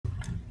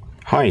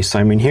Hi,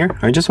 Simon here.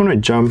 I just want to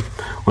jump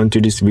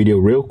onto this video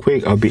real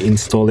quick. I'll be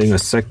installing a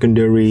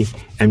secondary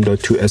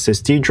M.2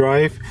 SSD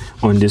drive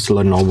on this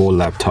Lenovo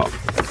laptop.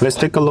 Let's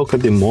take a look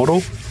at the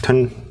model.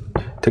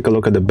 Take a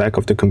look at the back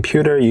of the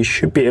computer. You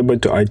should be able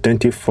to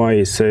identify,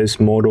 it says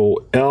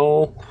model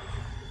LOQ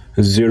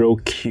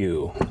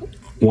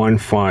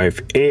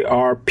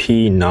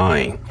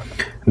 15ARP9.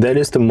 That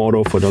is the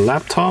model for the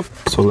laptop.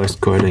 So let's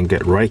go ahead and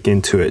get right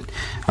into it.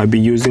 I'll be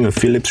using a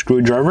Phillips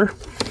screwdriver.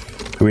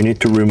 We need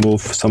to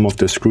remove some of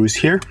the screws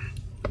here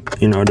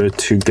in order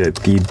to get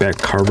the back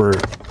cover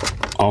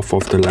off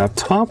of the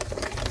laptop,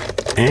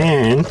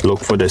 and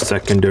look for the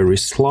secondary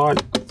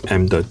slot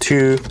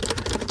M.2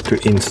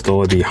 to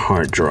install the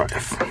hard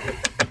drive.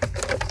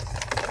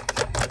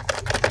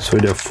 So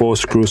there are 4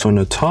 screws on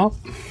the top,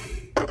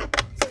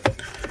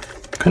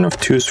 kind of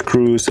 2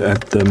 screws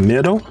at the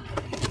middle,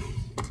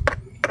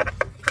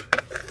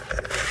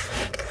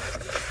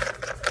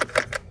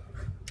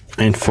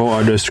 and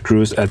 4 other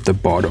screws at the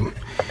bottom.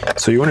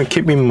 So you want to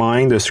keep in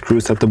mind the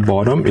screws at the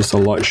bottom is a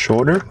lot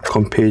shorter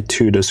compared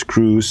to the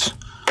screws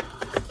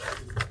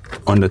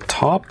on the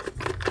top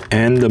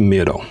and the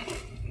middle.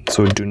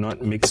 So do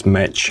not mix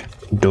match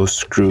those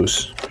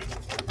screws.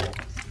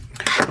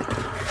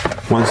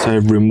 Once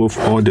I've removed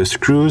all the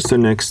screws, the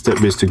next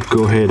step is to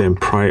go ahead and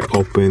pry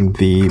open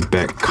the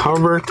back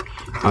cover.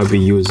 I'll be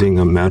using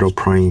a metal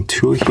prying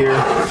tool here.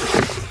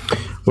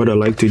 What I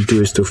like to do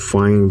is to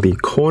find the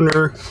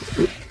corner,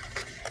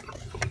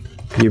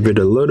 give it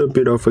a little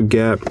bit of a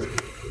gap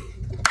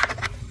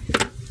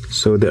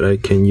so that I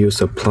can use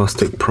a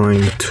plastic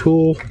prying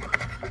tool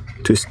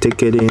to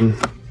stick it in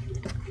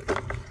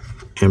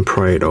and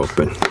pry it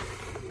open.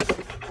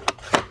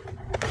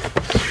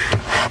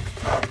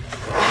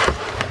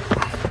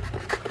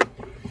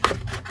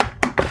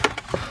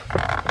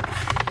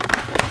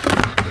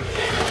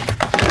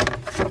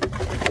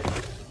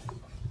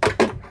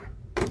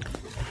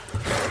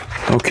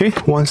 Okay,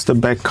 once the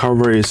back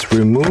cover is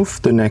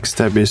removed, the next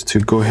step is to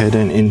go ahead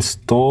and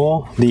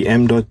install the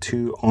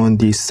M.2 on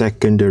the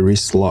secondary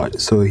slot.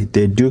 So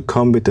they do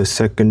come with a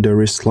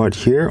secondary slot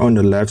here on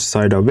the left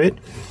side of it.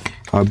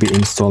 I'll be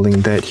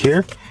installing that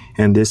here,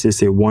 and this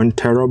is a 1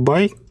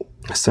 terabyte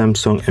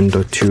Samsung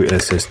M.2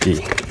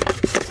 SSD.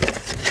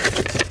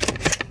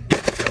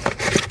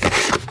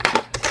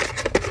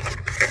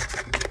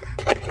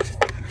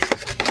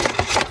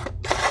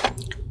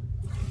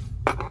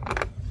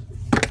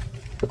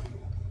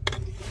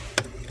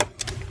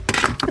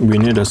 We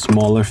need a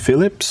smaller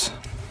Phillips.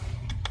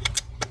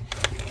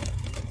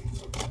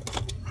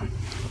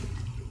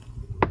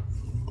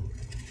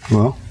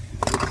 Well,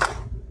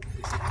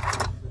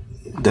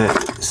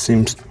 that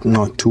seems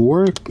not to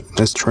work.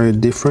 Let's try a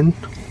different.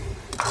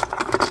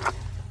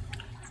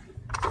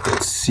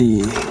 Let's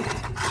see.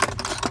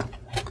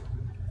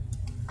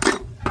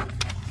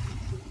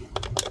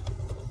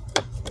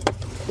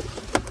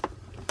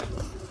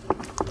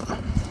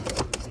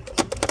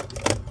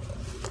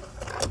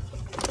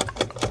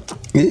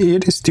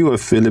 It is still a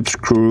Phillips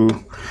screw,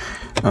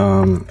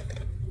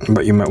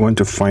 but you might want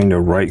to find the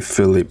right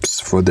Phillips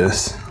for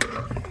this.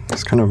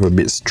 It's kind of a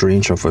bit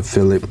strange of a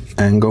Phillips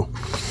angle.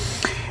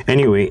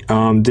 Anyway,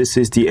 this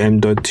is the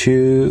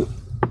M.2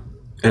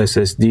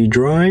 SSD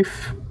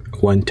drive,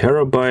 1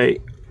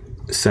 terabyte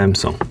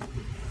Samsung.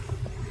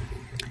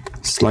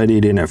 Slide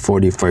it in at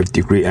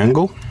 45-degree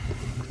angle.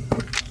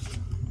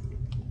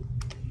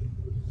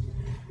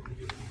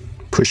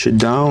 Push it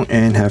down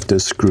and have the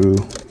screw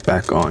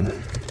back on.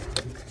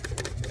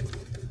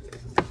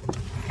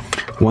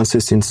 Once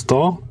it's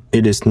installed,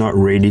 it is not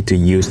ready to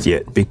use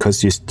yet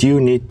because you still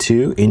need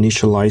to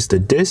initialize the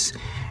disk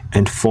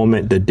and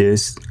format the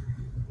disk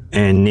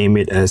and name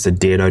it as a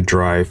data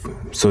drive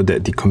so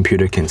that the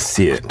computer can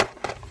see it.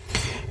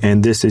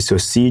 And this is your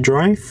C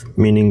drive,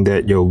 meaning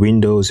that your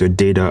Windows, your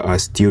data are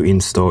still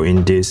installed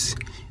in this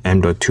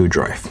M.2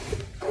 drive.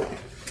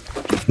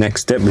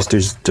 Next step is to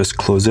just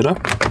close it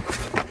up.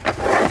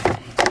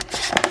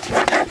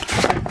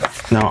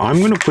 Now I'm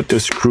going to put the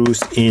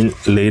screws in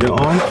later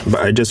on, but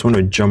I just want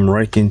to jump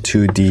right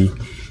into the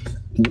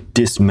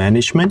disk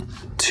management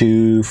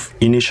to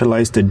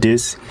initialize the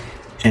disk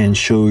and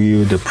show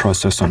you the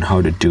process on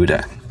how to do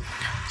that.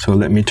 So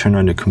let me turn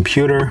on the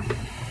computer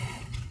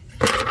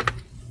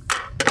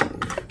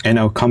and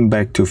I'll come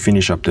back to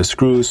finish up the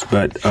screws,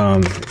 but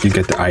you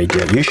get the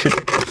idea. You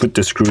should put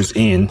the screws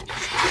in,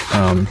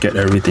 get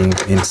everything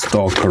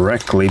installed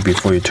correctly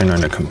before you turn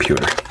on the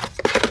computer.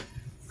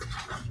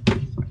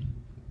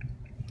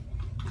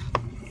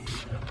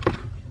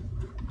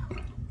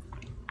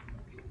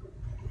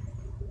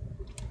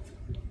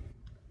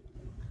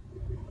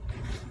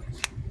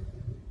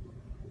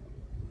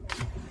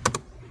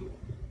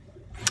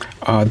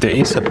 There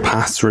is a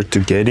password to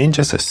get in.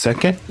 Just a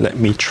second. Let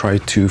me try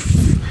to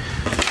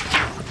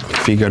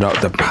figure out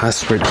the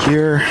password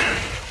here.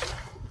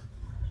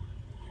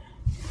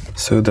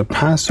 So the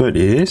password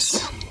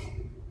is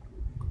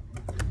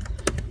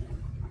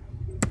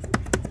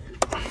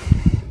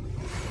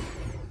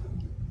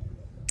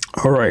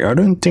All right, I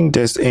don't think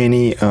there's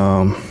any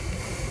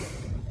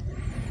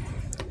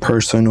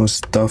personal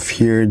stuff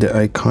here that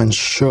I can't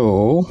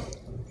show.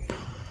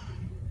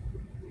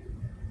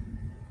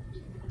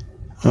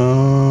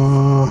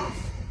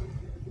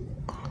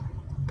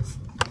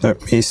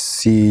 Let me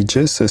see,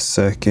 just a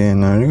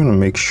second. I'm gonna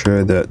make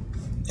sure that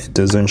it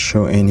doesn't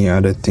show any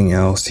other thing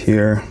else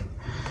here.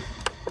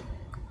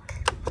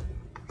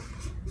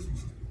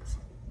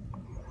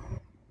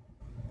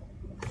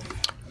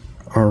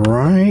 All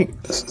right,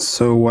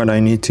 so what I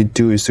need to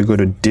do is to go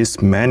to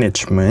disk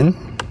management.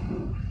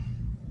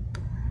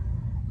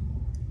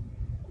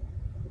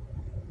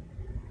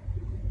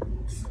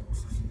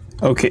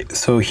 Okay,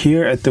 so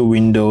here at the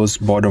Windows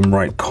bottom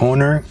right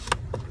corner,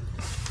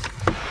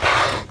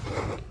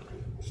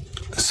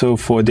 so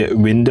for the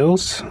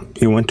Windows,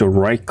 you want to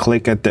right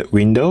click at that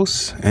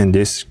Windows and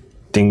this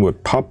thing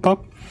would pop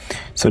up.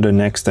 So the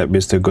next step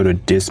is to go to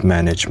disk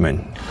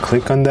management.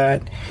 Click on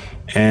that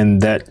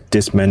and that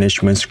disk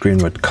management screen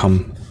would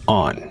come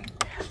on.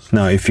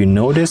 Now if you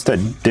notice that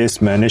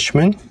disk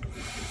management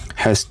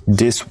has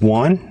disk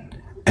 1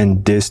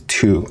 and disk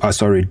 2,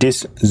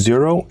 disk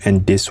 0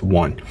 and disk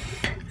 1.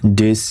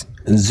 Disk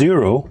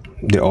 0,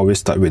 they always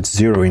start with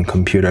 0 in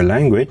computer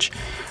language,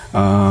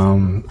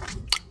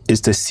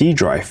 is the C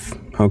drive,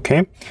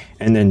 okay?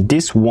 And then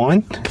disk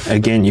 1,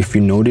 again, if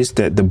you notice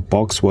that the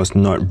box was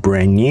not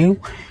brand new,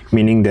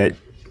 meaning that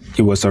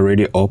it was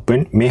already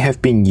open, may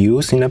have been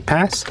used in the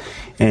past,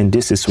 and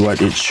this is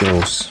what it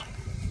shows.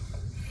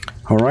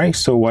 All right,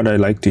 so what I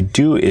like to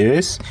do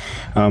is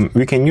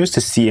we can use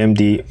the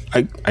CMD.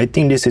 I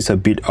think this is a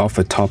bit off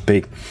a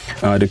topic.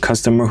 The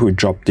customer who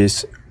dropped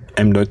this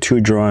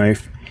M.2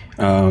 drive,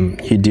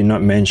 he did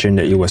not mention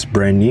that it was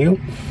brand new,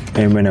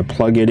 and when I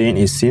plug it in,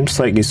 it seems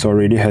like it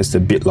already has the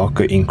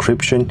BitLocker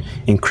encryption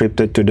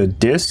encrypted to the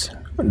disk,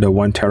 the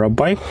 1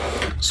 terabyte.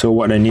 So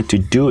what I need to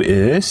do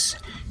is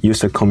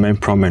use a command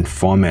prompt and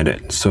format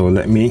it. So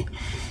let me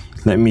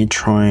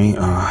try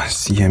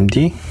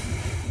CMD.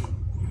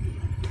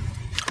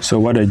 So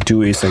what I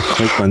do is I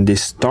click on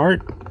this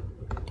start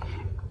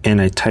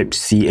and I type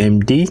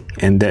CMD,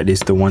 and that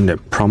is the one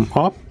that prompt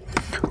up.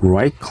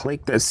 Right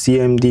click that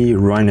CMD,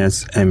 run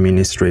as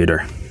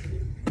administrator.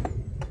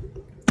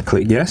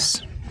 Click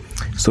yes.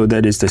 So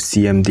that is the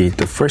CMD.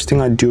 The first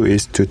thing I do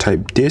is to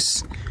type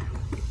this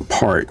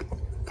part.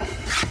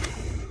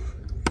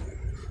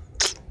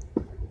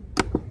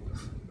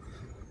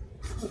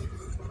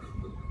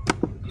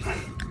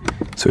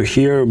 So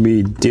here will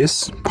be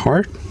this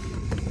part.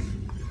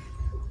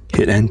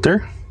 Hit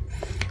enter.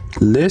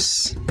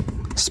 List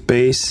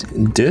space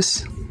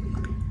this.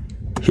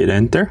 Hit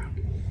enter.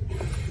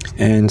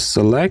 And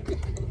select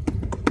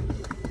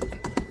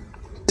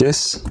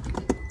this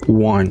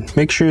one.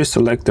 Make sure you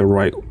select the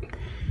right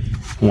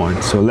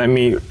one. So let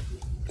me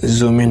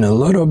zoom in a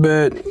little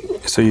bit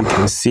so you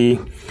can see.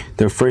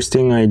 The first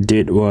thing I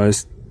did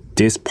was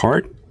this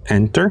part,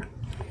 enter.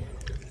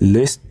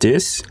 List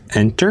this,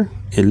 enter.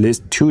 It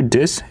lists 2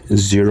 disks,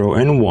 0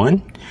 and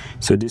 1.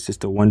 So this is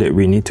the one that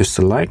we need to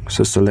select.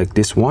 So select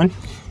this one,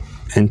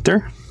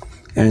 enter,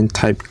 and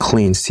type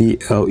clean,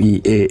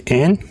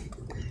 C-L-E-A-N,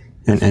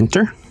 and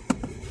enter.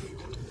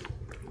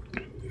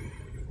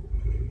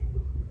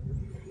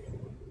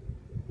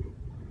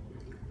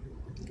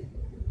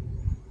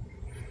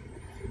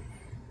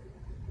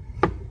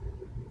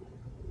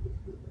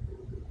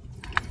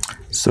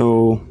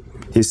 So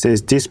it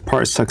says this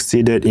part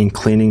succeeded in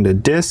cleaning the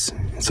disk,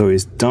 so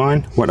it's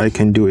done. What I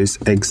can do is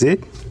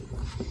exit,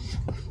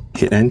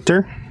 hit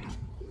enter,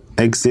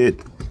 exit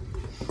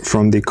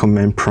from the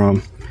command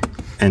prompt,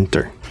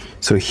 enter.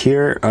 So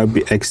here I'll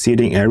be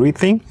exiting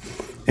everything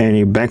and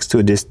it backs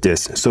to this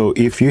disk. So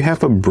if you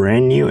have a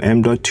brand new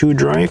M.2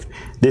 drive,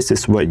 this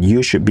is what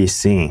you should be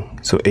seeing.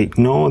 So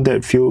ignore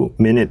that few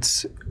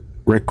minutes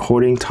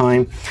recording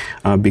time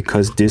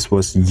because this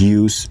was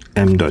used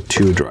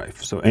M.2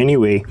 drive. So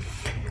anyway,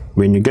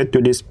 when you get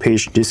to this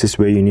page, this is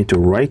where you need to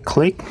right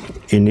click,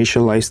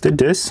 initialize the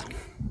disk,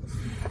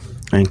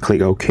 and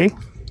click OK.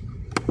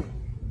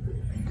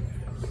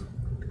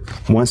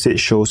 Once it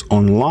shows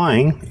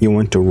online, you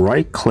want to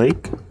right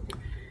click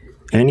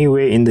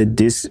anywhere in the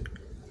disk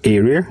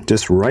area,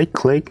 just right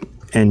click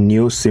and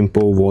new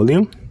simple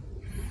volume.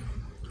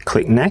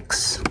 Click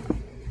next,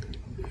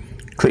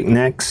 click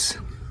next.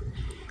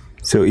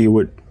 So it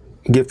would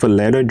give a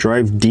letter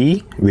drive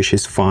D, which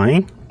is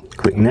fine.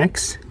 Click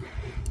next.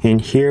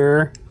 And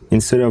here,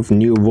 instead of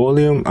new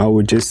volume, I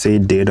would just say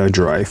data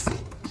drive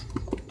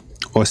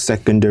or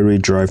secondary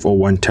drive or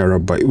 1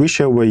 terabyte,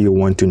 whichever you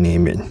want to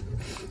name it.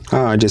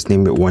 I just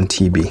name it 1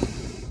 TB.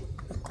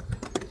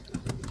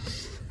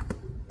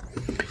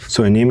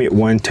 So I name it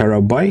 1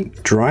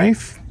 terabyte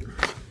drive.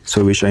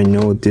 So which I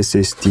know this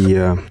is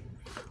the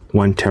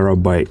 1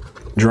 terabyte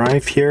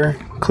drive here.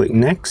 Click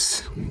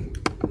next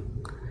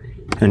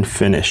and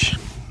finish.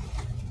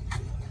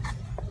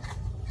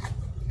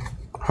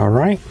 All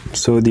right,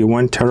 so the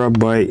 1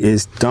 terabyte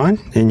is done,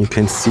 and you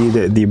can see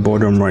that the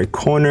bottom right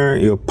corner,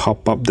 it'll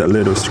pop up that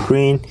little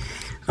screen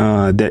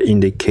that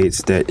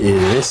indicates that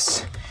it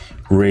is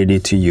ready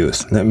to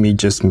use. Let me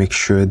just make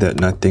sure that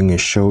nothing is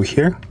shown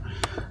here.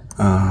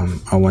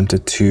 I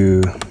wanted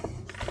to,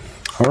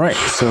 all right,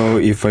 so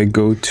if I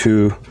go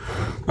to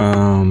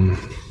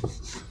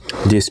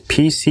this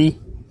PC,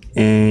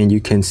 and you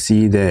can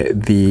see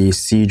that the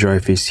C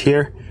drive is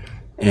here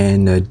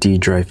and the D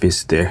drive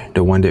is there,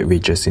 the one that we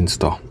just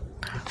installed.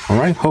 All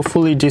right,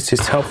 hopefully this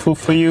is helpful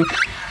for you.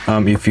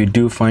 If you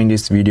do find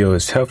this video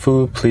is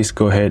helpful, please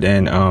go ahead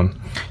and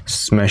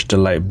smash the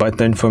like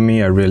button for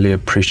me. I really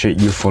appreciate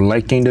you for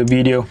liking the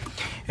video.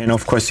 And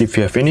of course, if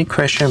you have any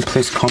question,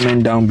 please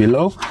comment down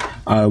below.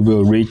 I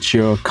will read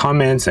your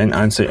comments and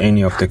answer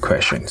any of the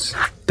questions.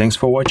 Thanks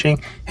for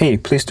watching. Hey,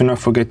 please do not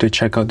forget to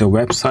check out the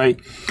website.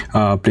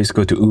 Please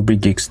go to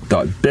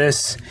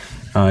ubergeeks.biz.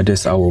 This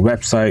is our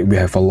website. We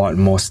have a lot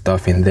more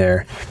stuff in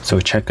there,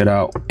 so check it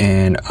out.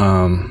 And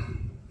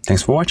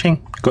thanks for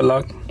watching. Good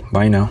luck.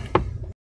 Bye now.